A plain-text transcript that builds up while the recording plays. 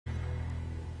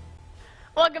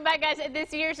Welcome back, guys.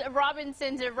 This year's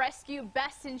Robinson's Rescue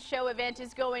Best in Show event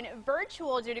is going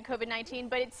virtual due to COVID-19,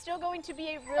 but it's still going to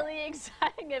be a really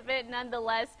exciting event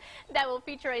nonetheless that will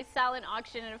feature a silent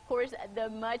auction and, of course, the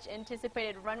much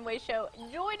anticipated runway show.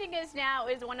 Joining us now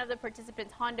is one of the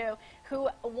participants, Hondo, who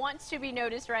wants to be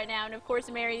noticed right now. And, of course,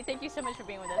 Mary, thank you so much for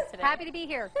being with us today. Happy to be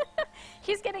here.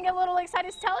 He's getting a little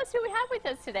excited. Tell us who we have with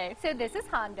us today. So this is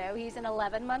Hondo. He's an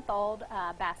 11-month-old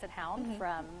Basset Hound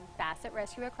from Basset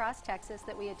Rescue across Texas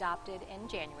that we adopted in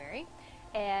January,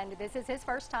 and this is his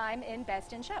first time in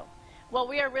Best in Show. Well,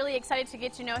 we are really excited to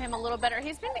get to know him a little better.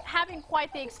 He's been having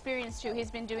quite the experience, too.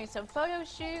 He's been doing some photo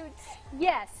shoots.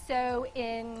 Yes, so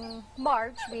in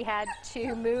March we had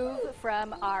to move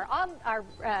from our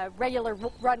regular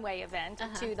runway event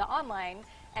to the online,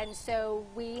 and so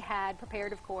we had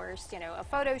prepared, of course, a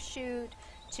photo shoot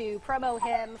to promo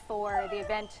him for the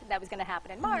event that was going to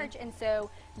happen in March. And so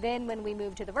then when we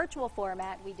moved to the virtual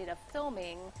format, we did a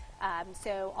filming.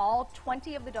 So all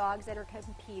 20 of the dogs that are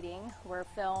competing were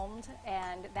filmed,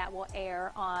 and that will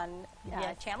air on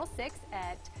Channel 6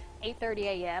 at 8:30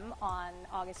 a.m. on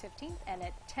August 15th and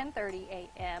at 10:30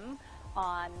 a.m.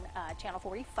 on Channel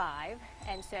 45.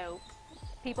 And so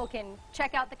people can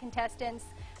check out the contestants,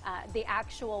 the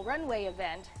actual runway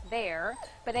event there,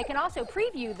 but they can also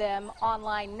preview them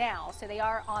online now. So they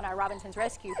are on our Robinson's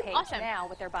Rescue page now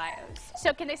with their bios.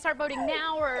 So can they start voting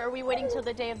now, or are we waiting till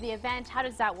the day of the event? How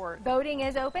does that work? Voting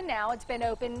is open now. It's been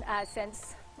open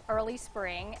since early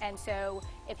spring, and so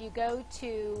if you go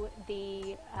to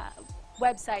the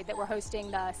website that we're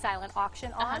hosting the silent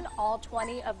auction on, all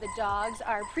 20 of the dogs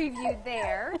are previewed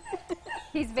there.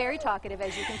 He's very talkative,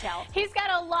 as you can tell. He's got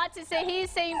a lot to say.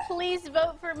 He's saying, please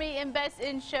vote for me in Best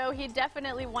in Show. He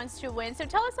definitely wants to win. So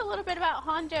tell us a little bit about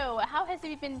Hondo. How has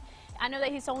he been? I know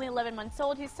that he's only 11 months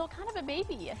old. He's still kind of a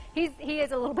baby. He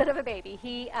is a little bit of a baby.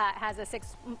 He has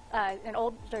an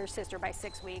older sister by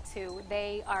 6 weeks who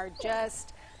they are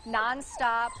just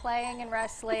non-stop playing and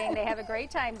wrestling. They have a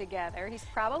great time together. He's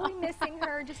probably missing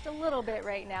her just a little bit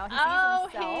right now.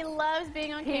 He loves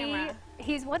being on camera.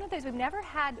 He's one of those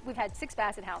we've had 6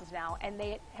 Basset Hounds now, and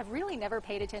they have really never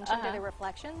paid attention to their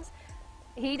reflections.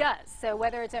 He does. So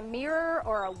whether it's a mirror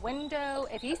or a window,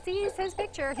 if he sees his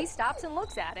picture, he stops and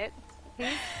looks at it.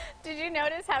 Did you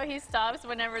notice how he stops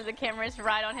whenever the camera is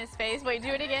right on his face? Wait, do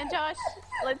it again, Josh.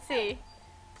 Let's see.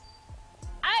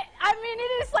 I mean,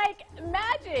 it is like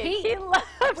magic. He loves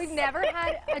We've never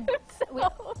had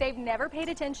they've never paid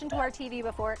attention to our TV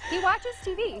before. He watches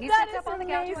TV. He sits up on the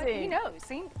couch. He knows.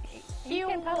 He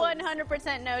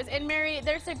 100% knows. And Mary,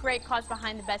 there's a great cause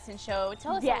behind the Best in Show.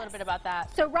 Tell us a little bit about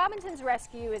that. So Robinson's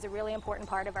Rescue is a really important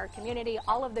part of our community.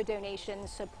 All of the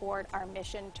donations support our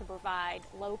mission to provide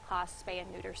low-cost spay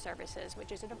and neuter services,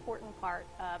 which is an important part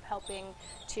of helping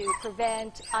to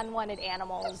prevent unwanted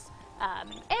animals.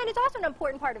 And it's also an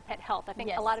important part of pet health. I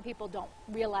think a lot of people don't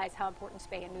realize how important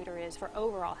spay and neuter is for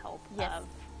overall health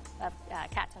of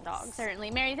cats and dogs.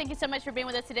 Certainly. Mary, thank you so much for being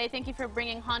with us today. Thank you for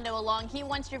bringing Hondo along. He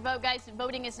wants your vote, guys.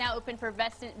 Voting is now open for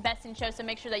Best in Show, so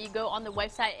make sure that you go on the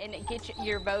website and get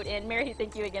your vote in. Mary,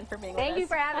 thank you again for being with us. Thank you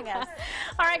for having us.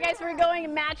 All right, guys, we're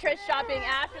going mattress shopping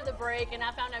after the break, and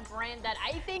I found a brand that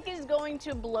I think is going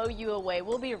to blow you away.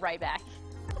 We'll be right back.